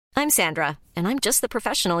I'm Sandra, and I'm just the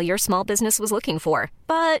professional your small business was looking for.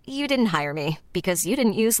 But you didn't hire me because you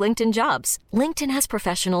didn't use LinkedIn Jobs. LinkedIn has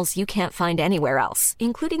professionals you can't find anywhere else,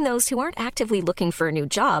 including those who aren't actively looking for a new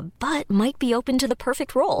job, but might be open to the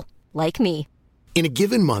perfect role, like me. In a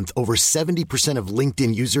given month, over 70% of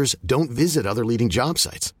LinkedIn users don't visit other leading job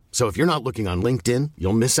sites. So if you're not looking on LinkedIn,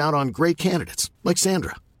 you'll miss out on great candidates like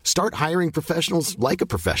Sandra. Start hiring professionals like a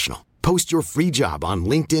professional. Post your free job on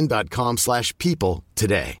linkedin.com/people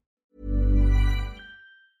today.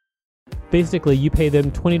 Basically, you pay them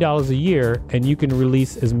 $20 a year and you can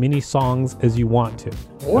release as many songs as you want to.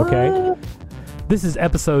 Okay? This is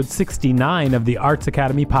episode 69 of the Arts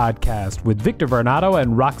Academy podcast with Victor Varnado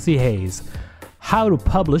and Roxy Hayes. How to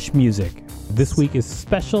publish music. This week is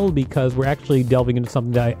special because we're actually delving into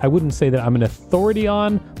something that I wouldn't say that I'm an authority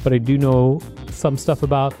on, but I do know some stuff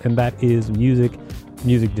about, and that is music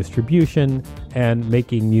distribution, and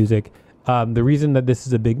making music. The reason that this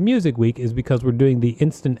is a big music week is because we're doing the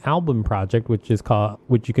Instant Album Project, which you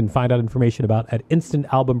can find out information about at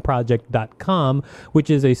instantalbumproject.com, which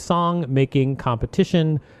is a song making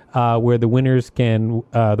competition where the winners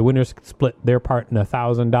split their part in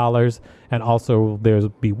 $1,000, and also there'll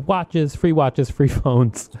be free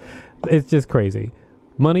phones. It's just crazy.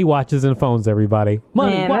 Money, watches, and phones, everybody.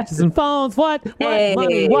 Money, watches, and phones. What? Hey.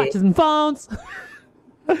 Money, watches, and phones.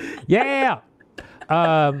 Yeah.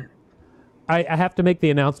 I have to make the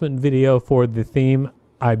announcement video for the theme.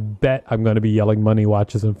 I bet I'm going to be yelling money,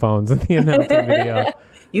 watches, and phones in the announcement video.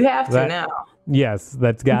 You have to now. Yes,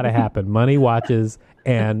 that's got to happen. Money, watches,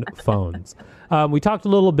 and phones. We talked a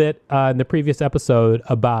little bit in the previous episode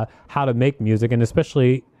about how to make music, and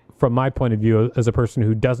especially from my point of view as a person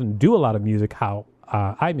who doesn't do a lot of music, how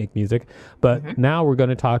I make music. But now we're going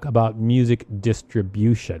to talk about music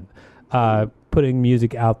distribution, putting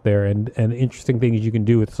music out there and interesting things you can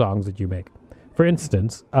do with songs that you make. For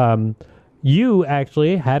instance, you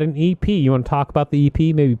actually had an EP. You want to talk about the EP,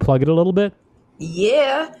 maybe plug it a little bit?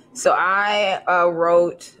 Yeah. So I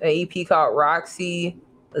wrote an EP called Roxy.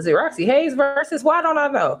 Is it Roxy Hayes versus? Why don't I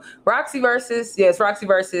know? Roxy versus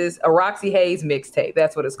a Roxy Hayes mixtape.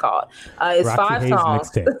 That's what it's called. It's Roxy 5 Hayes songs.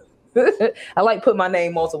 Mixtape. I like put my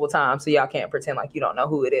name multiple times so y'all can't pretend like you don't know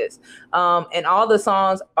who it is. And all the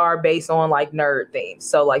songs are based on like nerd themes.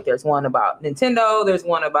 So like there's one about Nintendo, there's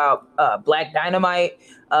one about Black Dynamite,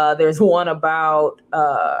 there's one about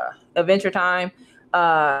Adventure Time.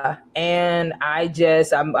 And I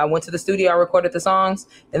went to the studio, I recorded the songs,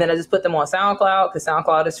 and then I just put them on SoundCloud because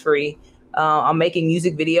SoundCloud is free. I'm making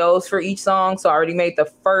music videos for each song. So I already made the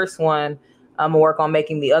first one. I'm gonna work on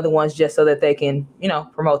making the other ones just so that they can,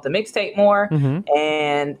 promote the mixtape more.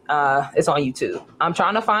 And it's on YouTube. I'm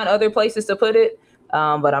trying to find other places to put it,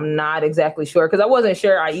 but I'm not exactly sure because I wasn't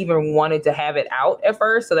sure I even wanted to have it out at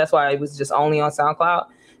first. So that's why it was just only on SoundCloud.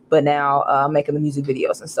 But now I'm making the music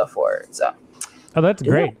videos and stuff for it. So. Oh, that's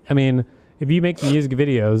great. I mean, if you make music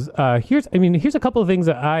videos, here's a couple of things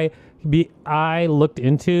that I looked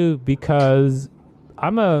into because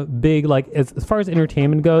I'm a big, as far as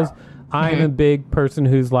entertainment goes, I'm a big person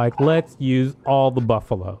who's like, let's use all the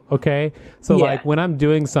buffalo. Okay. So when I'm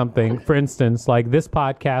doing something, for instance, like this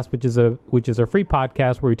podcast, which is a free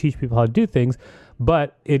podcast where we teach people how to do things,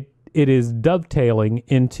 but it is dovetailing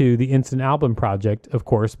into the Instant Album Project, of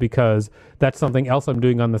course, because that's something else I'm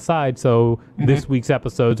doing on the side. So this week's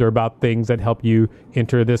episodes are about things that help you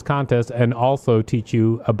enter this contest and also teach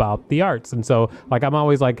you about the arts. And so I'm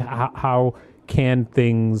always like, how can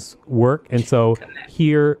things work? And so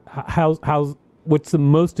here, what's the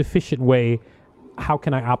most efficient way? How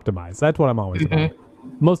can I optimize? That's what I'm always about.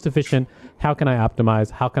 Most efficient. How can I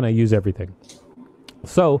optimize? How can I use everything?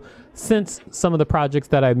 So since some of the projects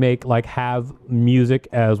that I make have music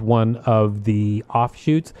as one of the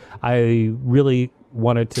offshoots, I really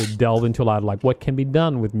wanted to delve into a lot of what can be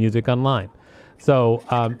done with music online. So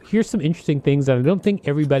here's some interesting things that I don't think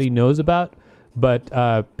everybody knows about, but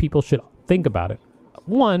people should think about it.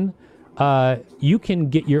 One, you can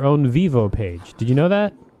get your own Vivo page. Did you know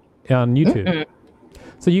that? On YouTube.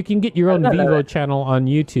 So you can get your own Vivo channel on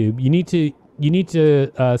YouTube. You need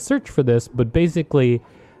to search for this, but basically,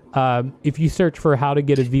 if you search for how to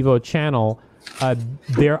get a Vivo channel,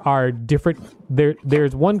 there are different.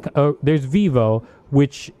 There's Vivo,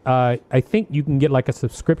 which I think you can get a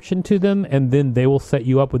subscription to them, and then they will set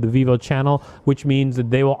you up with the Vivo channel, which means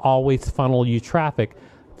that they will always funnel you traffic.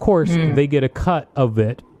 Of course, they get a cut of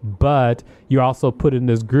it, but you're also put in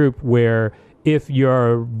this group where if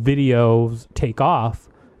your videos take off,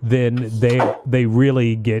 then they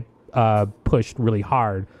really get pushed really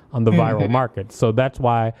hard on the viral market. So that's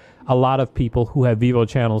why a lot of people who have Vevo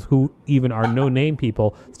channels, who even are no-name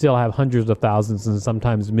people, still have hundreds of thousands and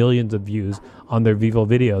sometimes millions of views on their Vevo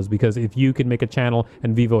videos. Because if you can make a channel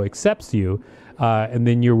and Vevo accepts you, and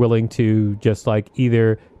then you're willing to just like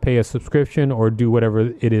either pay a subscription or do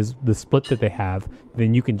whatever it is, the split that they have,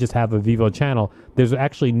 then you can just have a Vevo channel. There's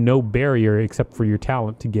actually no barrier except for your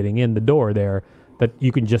talent to getting in the door there, that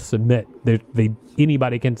you can just submit.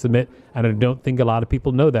 Anybody can submit, and I don't think a lot of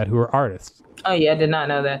people know that who are artists. Oh yeah, I did not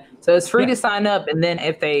know that. So it's free to sign up, and then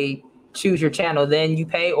if they choose your channel, then you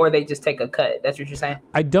pay, or they just take a cut. That's what you're saying?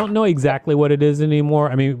 I don't know exactly what it is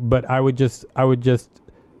anymore. I mean, but I would just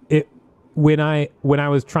when I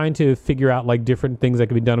was trying to figure out like different things that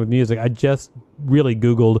could be done with music, I just really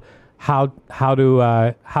Googled how do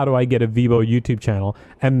I get a Vevo YouTube channel,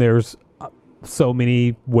 and there's so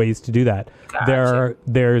many ways to do that. Gotcha.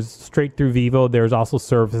 There's straight through Vevo. There's also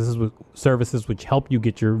services which help you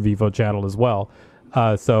get your Vevo channel as well.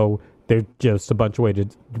 So there's just a bunch of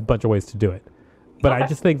ways to do it. But I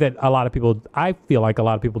just think that I feel like a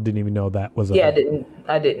lot of people didn't even know that was I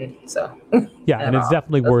didn't. So yeah, and it's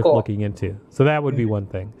definitely worth looking into. So that would be one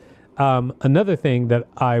thing. Another thing that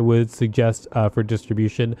I would suggest for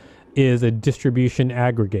distribution is a distribution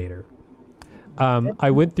aggregator.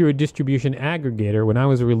 I went through a distribution aggregator when I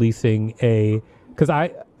was releasing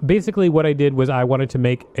basically what I did was I wanted to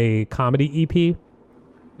make a comedy EP,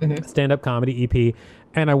 stand-up comedy EP,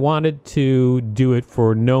 and I wanted to do it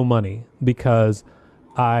for no money because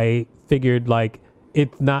I figured like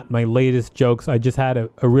it's not my latest jokes. I just had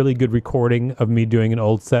a really good recording of me doing an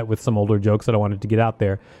old set with some older jokes that I wanted to get out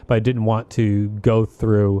there, but I didn't want to go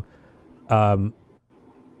through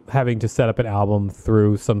having to set up an album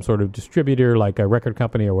through some sort of distributor like a record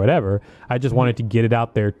company or whatever. I just wanted to get it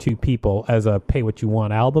out there to people as a pay what you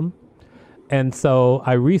want album. And so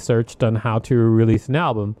I researched on how to release an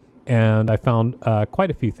album, and I found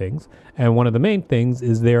quite a few things. And one of the main things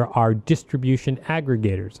is there are distribution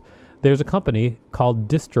aggregators. There's a company called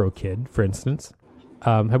DistroKid, for instance.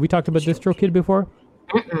 Have we talked about DistroKid before?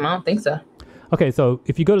 I don't think so. Okay, so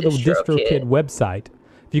if you go to the DistroKid website,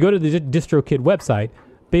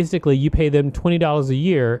 basically you pay them $20 a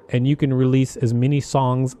year and you can release as many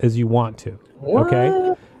songs as you want to. What?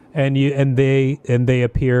 Okay? And they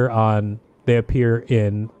appear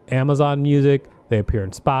in Amazon Music, they appear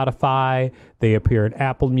in Spotify, they appear in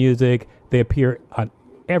Apple Music, they appear on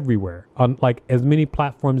everywhere, on like as many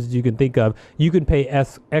platforms as you can think of. You can pay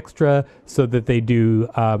extra so that they do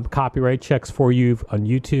copyright checks for you on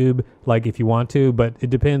YouTube, like if you want to, but it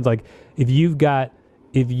depends. Like if you've got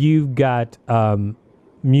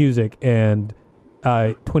music and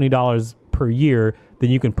 $20 per year, then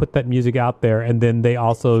you can put that music out there, and then they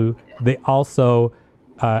also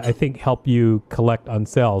I think help you collect on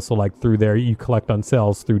sales. So like through there, you collect on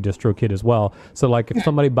sales through DistroKid as well. So like if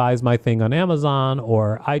somebody buys my thing on Amazon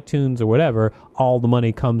or iTunes or whatever, all the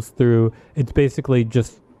money comes through. It's basically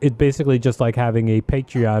just like having a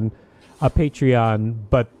Patreon,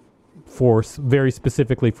 but for very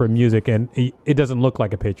specifically for music, and it doesn't look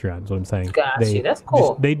like a Patreon is what I'm saying. Gotcha, that's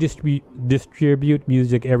cool. They distribute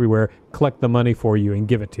music everywhere, collect the money for you, and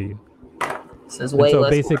give it to you. This is way so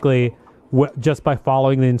less basically, just by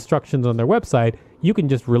following the instructions on their website, you can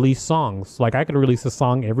just release songs. Like I could release a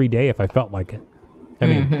song every day if I felt like it. I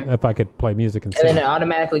mean, if I could play music and sing. then it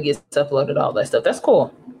automatically gets uploaded, all that stuff. That's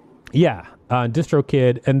cool. Yeah,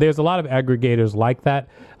 DistroKid, and there's a lot of aggregators like that.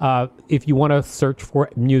 If you want to search for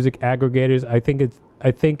music aggregators, I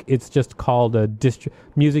think it's just called a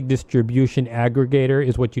music distribution aggregator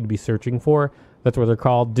is what you'd be searching for. That's what they're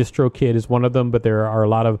called. DistroKid is one of them, but there are a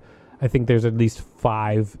lot of. I think there's at least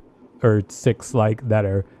 5 or 6 like that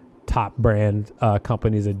are top brand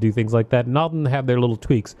companies that do things like that, and all of them have their little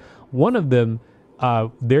tweaks. One of them,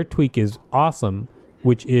 their tweak is awesome,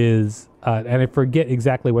 which is and I forget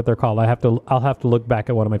exactly what they're called. I'll have to look back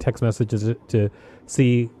at one of my text messages to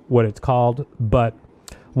see what it's called. But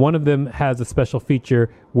one of them has a special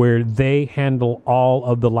feature where they handle all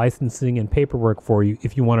of the licensing and paperwork for you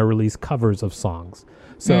if you want to release covers of songs.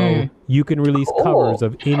 So you can release covers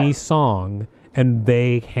of any song, and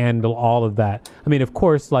they handle all of that. I mean, of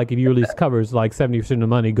course, like if you release covers, like 70% of the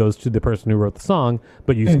money goes to the person who wrote the song,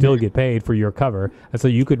 but you still get paid for your cover. And so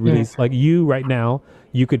you could release, like you right now,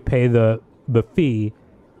 you could pay the fee.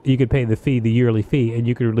 You could pay the yearly fee, and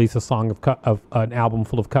you could release a song of an album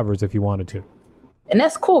full of covers if you wanted to. And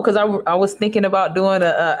that's cool because I was thinking about doing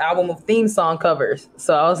an album of theme song covers.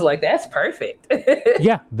 So I was like, that's perfect.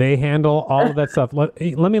 Yeah, they handle all of that stuff. Let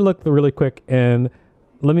me look really quick and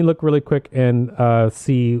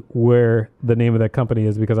see where the name of that company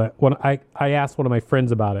is, because I asked one of my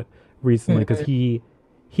friends about it recently because he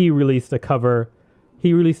he released a cover.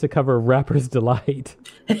 He released a cover of Rapper's Delight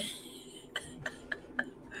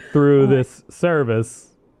through this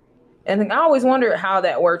service. And I always wondered how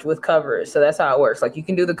that worked with covers. So that's how it works. Like you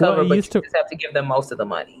can do the cover, but you just have to give them most of the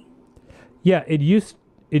money. Yeah, it used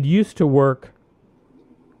to work.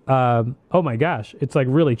 Oh my gosh, it's like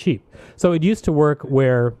really cheap. So it used to work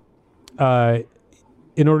where,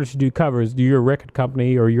 in order to do covers, your record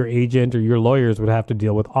company or your agent or your lawyers would have to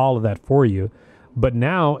deal with all of that for you. But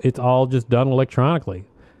now it's all just done electronically.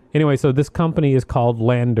 Anyway, so this company is called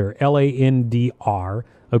Landr, Landr.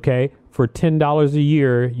 Okay, for $10 a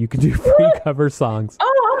year, you can do free cover songs.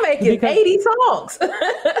 Oh, I'm making 80 songs.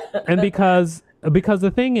 And because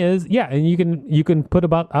the thing is, yeah, and you can put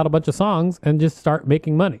out a bunch of songs and just start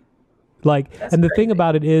making money. Like, that's and the crazy thing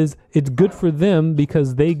about it is, it's good for them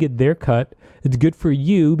because they get their cut. It's good for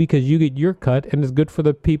you because you get your cut, and it's good for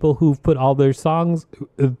the people who've put all their songs,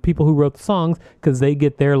 people who wrote the songs, because they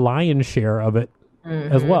get their lion's share of it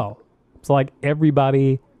as well. So like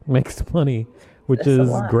everybody makes money, which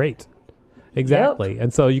is great. Exactly. Yep.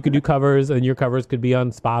 And so you could do covers, and your covers could be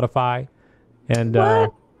on Spotify. And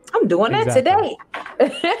I'm doing that today.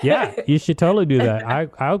 Yeah, you should totally do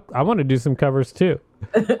that. I want to do some covers too.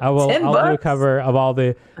 I'll do a cover of all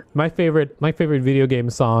the my favorite video game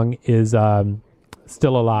song is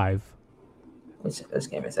Still Alive. Which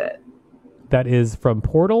game is that? That is from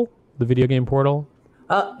Portal, the video game Portal.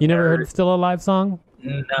 You never heard Still Alive song?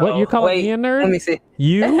 No. What, you're calling me a nerd? Let me see.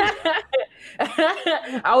 You?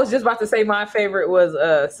 I was just about to say my favorite was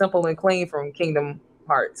Simple and Clean from Kingdom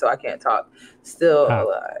Hearts, so I can't talk. Still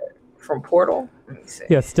Alive from Portal. Let me see.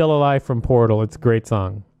 Yeah, Still Alive from Portal. It's a great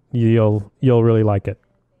song. You'll really like it.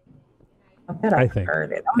 I think.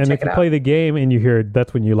 Heard it. And if you play the game and you hear it,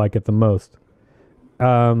 that's when you like it the most.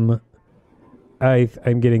 I'm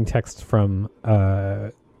getting texts from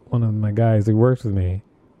one of my guys who works with me,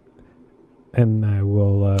 and I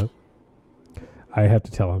will. I have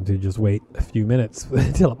to tell him to just wait a few minutes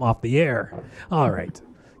until I'm off the air. All right,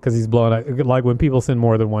 because he's blowing out. Like when people send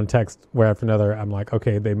more than one text where after another, I'm like,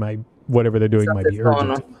 okay, they might whatever they're doing might be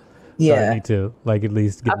urgent. Yeah, so I need to like at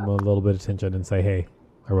least give them a little bit of attention and say hey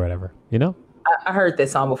or whatever. You know. I heard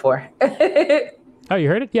this song before. Oh, you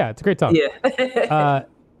heard it? Yeah, it's a great song. Yeah.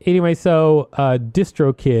 Anyway, so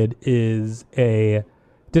DistroKid is a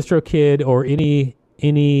DistroKid or any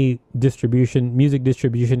music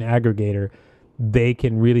distribution aggregator. They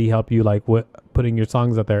can really help you like putting your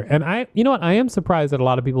songs out there. And you know what? I am surprised that a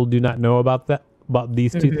lot of people do not know about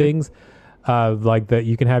these two things. Like that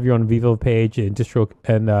you can have your own Vevo page and distro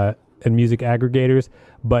and music aggregators,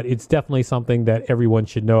 but it's definitely something that everyone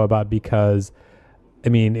should know about because, I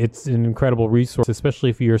mean, it's an incredible resource, especially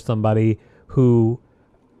if you're somebody who,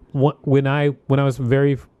 when I was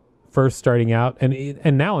very first starting out,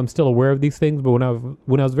 and now I'm still aware of these things, but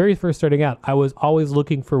when I was very first starting out, I was always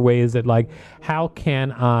looking for ways that like, how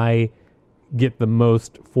can I get the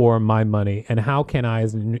most for my money, and how can I,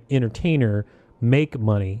 as an entertainer, make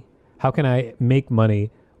money? How can I make money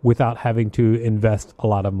without having to invest a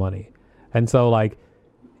lot of money? And so like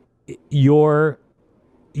your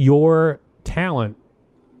talent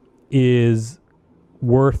is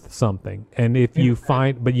worth something. And if you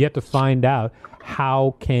but you have to find out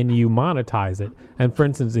how can you monetize it. And for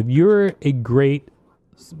instance, if you're a great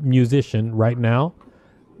musician right now,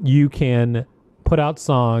 you can put out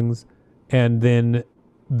songs and then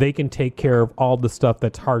they can take care of all the stuff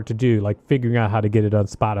that's hard to do, like figuring out how to get it on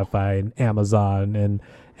Spotify and Amazon and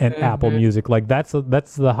Apple Music. Like that's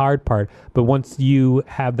the hard part. But once you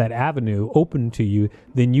have that avenue open to you,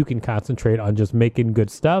 then you can concentrate on just making good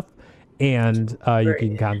stuff, and you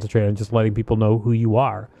can concentrate on just letting people know who you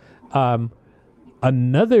are.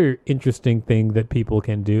 Another interesting thing that people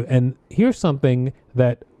can do, and here's something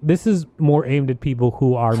that this is more aimed at people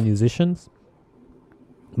who are musicians,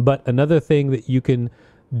 but another thing that you can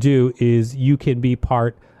do is you can be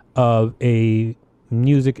part of a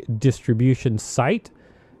music distribution site.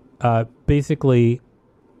 Basically,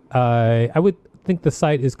 I would think the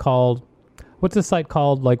site is called, what's the site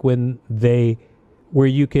called? Like where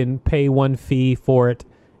you can pay one fee for it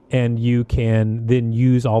and you can then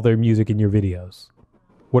use all their music in your videos.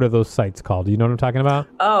 What are those sites called? Do you know what I'm talking about?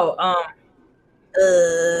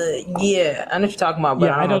 Yeah, I know what you're talking about, but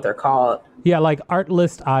I don't know what they're called. Yeah, like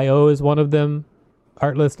Artlist.io is one of them.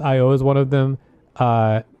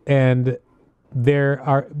 And there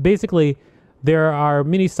are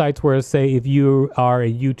many sites where, say, if you are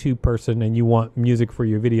a YouTube person and you want music for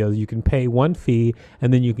your videos, you can pay one fee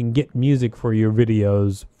and then you can get music for your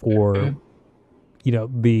videos for,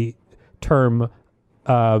 the term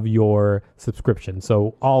of your subscription.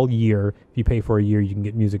 So all year, if you pay for a year, you can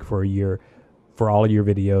get music for a year for all of your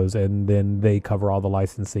videos, and then they cover all the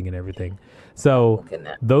licensing and everything. So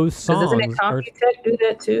those songs doesn't Incompetech do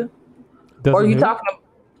that too? Or are you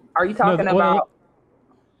talking about?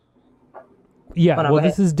 Yeah, well,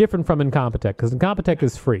 this is different from Incompetech because Incompetech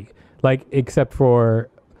is free, like except for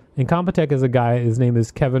Incompetech is a guy. His name is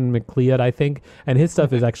Kevin McLeod, I think, and his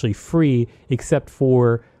stuff is actually free except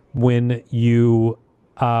for when you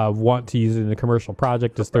want to use it in a commercial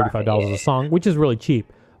project. It's $35 a song, which is really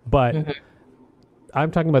cheap. But I'm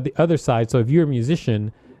talking about the other side. So if you're a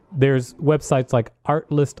musician, there's websites like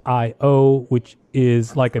Artlist.io, which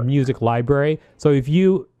is like a music library. So if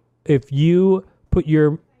you put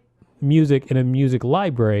your music in a music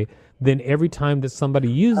library, then every time that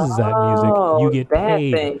somebody uses that music, you get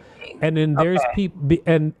paid. And then there's people,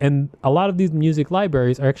 and a lot of these music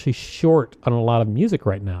libraries are actually short on a lot of music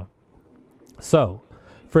right now. So,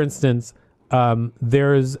 for instance,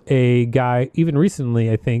 there's a guy, even recently,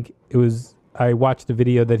 I think I watched a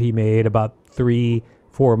video that he made about 3-4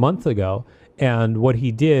 months ago. And what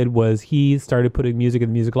he did was he started putting music in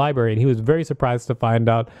the music library, and he was very surprised to find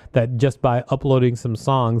out that just by uploading some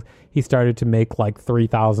songs, he started to make like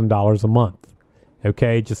 $3,000 a month.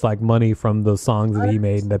 Okay, just like money from those songs that he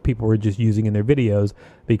made that people were just using in their videos,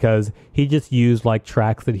 because he just used like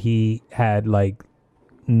tracks that he had like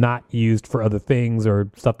not used for other things or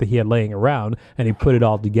stuff that he had laying around, and he put it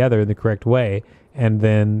all together in the correct way, and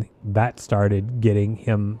then that started getting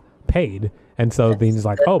him paid. And so then he's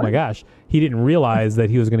like, oh my gosh, he didn't realize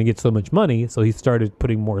that he was going to get so much money. So he started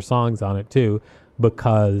putting more songs on it too,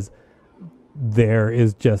 because there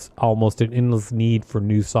is just almost an endless need for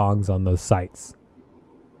new songs on those sites.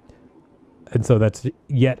 And so that's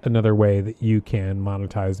yet another way that you can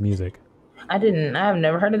monetize music. I've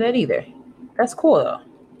never heard of that either. That's cool though.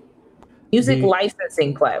 Music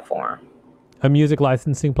licensing platform. A music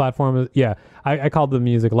licensing platform. Yeah, I called the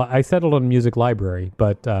music. I settled on music library,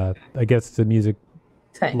 but I guess it's a music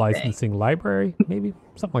licensing library, maybe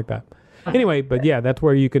something like that. Anyway, but yeah, that's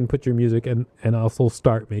where you can put your music and also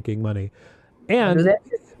start making money. And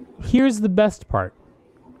here's the best part.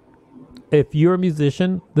 If you're a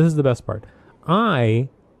musician, this is the best part. I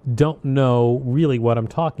don't know really what I'm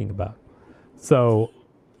talking about. So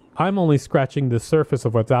I'm only scratching the surface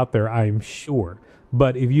of what's out there, I'm sure.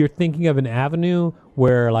 But if you're thinking of an avenue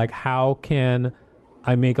where, like, how can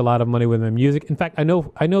I make a lot of money with my music? In fact, I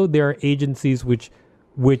know there are agencies which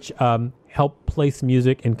help place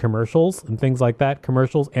music in commercials and things like that,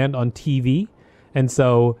 commercials and on TV. And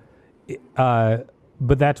so,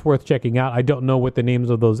 but that's worth checking out. I don't know what the names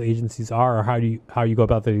of those agencies are or how you go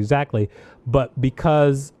about that exactly. But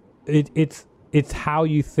because it's how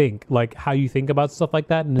you think, like how you think about stuff like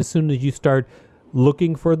that. And as soon as you start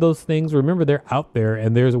looking for those things, remember they're out there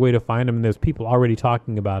and there's a way to find them and there's people already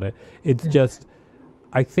talking about it. It's just,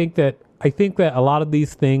 I think that a lot of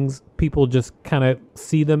these things, people just kind of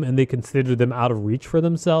see them and they consider them out of reach for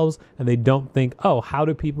themselves, and they don't think, oh, how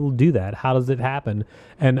do people do that? How does it happen?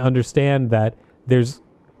 And understand that there's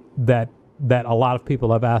that a lot of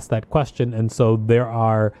people have asked that question, and so there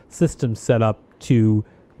are systems set up to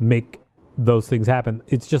make those things happen.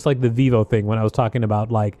 It's just like the Vivo thing when I was talking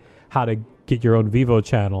about like how to get your own Vivo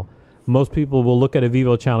channel. Most people will look at a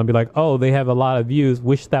Vivo channel and be like, oh, they have a lot of views,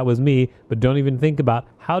 wish that was me, but don't even think about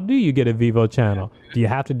how do you get a Vivo channel? Do you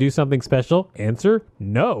have to do something special? Answer,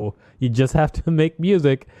 no. You just have to make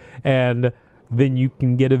music and then you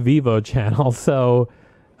can get a Vivo channel. So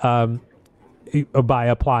by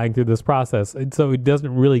applying through this process. And so it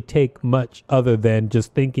doesn't really take much other than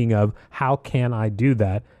just thinking of how can I do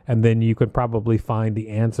that? And then you could probably find the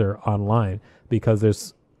answer online, because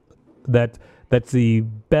that's the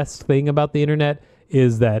best thing about the internet,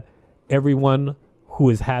 is that everyone who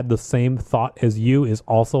has had the same thought as you is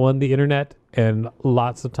also on the internet, and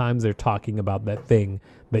lots of times they're talking about that thing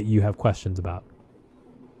that you have questions about.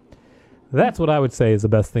 That's what I would say is the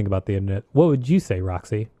best thing about the internet. What would you say,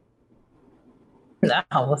 Roxy? I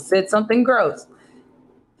almost said something gross.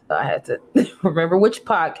 I had to remember which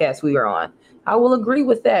podcast we were on. I will agree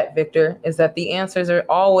with that, Victor, is that the answers are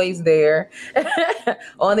always there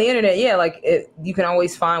on the internet. Yeah, like you can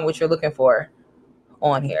always find what you're looking for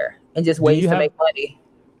on here, and just ways to make money.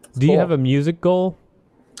 Do you have a music goal?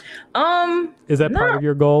 Is that part of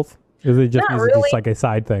your goals? Is it just music, really? Just like a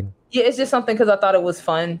side thing? Yeah, it's just something because I thought it was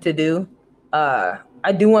fun to do.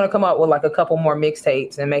 I do want to come up with like a couple more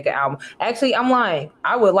mixtapes and make an album. Actually, I'm lying.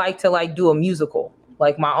 I would like to like do a musical,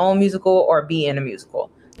 like my own musical, or be in a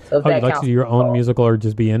musical. So if you'd like to do your own musical or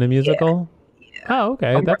just be in a musical? Yeah. Oh,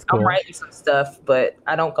 okay. That's cool. I'm writing some stuff, but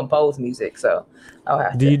I don't compose music, so I'll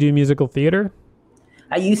have to. Do you do musical theater?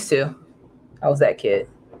 I used to. I was that kid.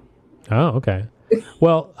 Oh, okay.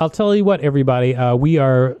 Well, I'll tell you what, everybody. We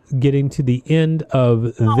are getting to the end of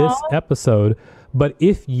this episode. But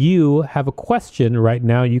if you have a question right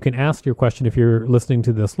now, you can ask your question if you're listening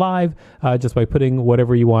to this live, just by putting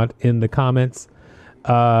whatever you want in the comments.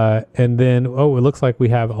 And then, it looks like we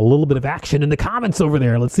have a little bit of action in the comments over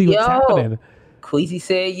there. Let's see what's happening. Queasy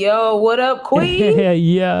said, yo, what up, Queen? Yo.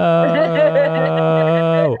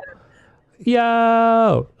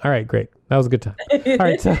 Yo. All right, great. That was a good time. All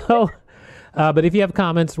right, so... but if you have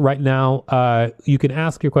comments right now, you can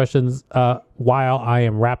ask your questions while I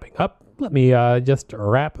am wrapping up. Let me just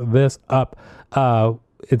wrap this up.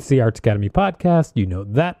 It's the Arts Academy podcast. You know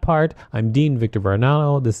that part. I'm Dean Victor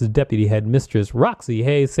Varnano. This is Deputy Head Mistress Roxy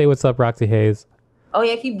Hayes. Say what's up, Roxy Hayes. Oh,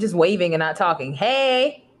 yeah, keep just waving and not talking.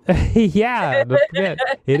 Hey. Yeah, don't forget.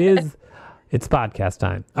 It's podcast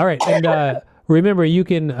time. All right, and remember, you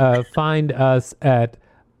can find us at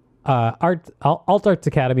Alt Arts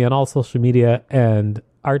Academy on all social media and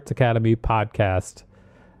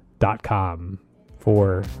artsacademypodcast.com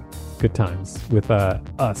for good times with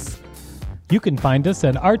us. You can find us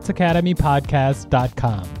at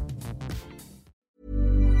artsacademypodcast.com.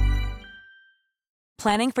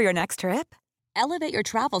 Planning for your next trip? Elevate your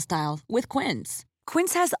travel style with Quince.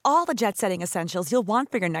 Quince has all the jet-setting essentials you'll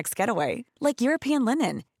want for your next getaway, like European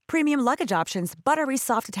linen, premium luggage options, buttery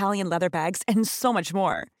soft Italian leather bags, and so much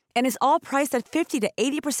more. And is all priced at 50 to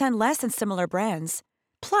 80% less than similar brands.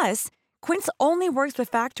 Plus, Quince only works with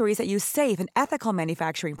factories that use safe and ethical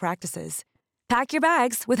manufacturing practices. Pack your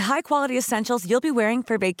bags with high-quality essentials you'll be wearing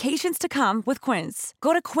for vacations to come with Quince.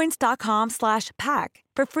 Go to quince.com/pack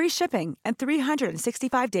for free shipping and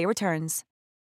 365-day returns.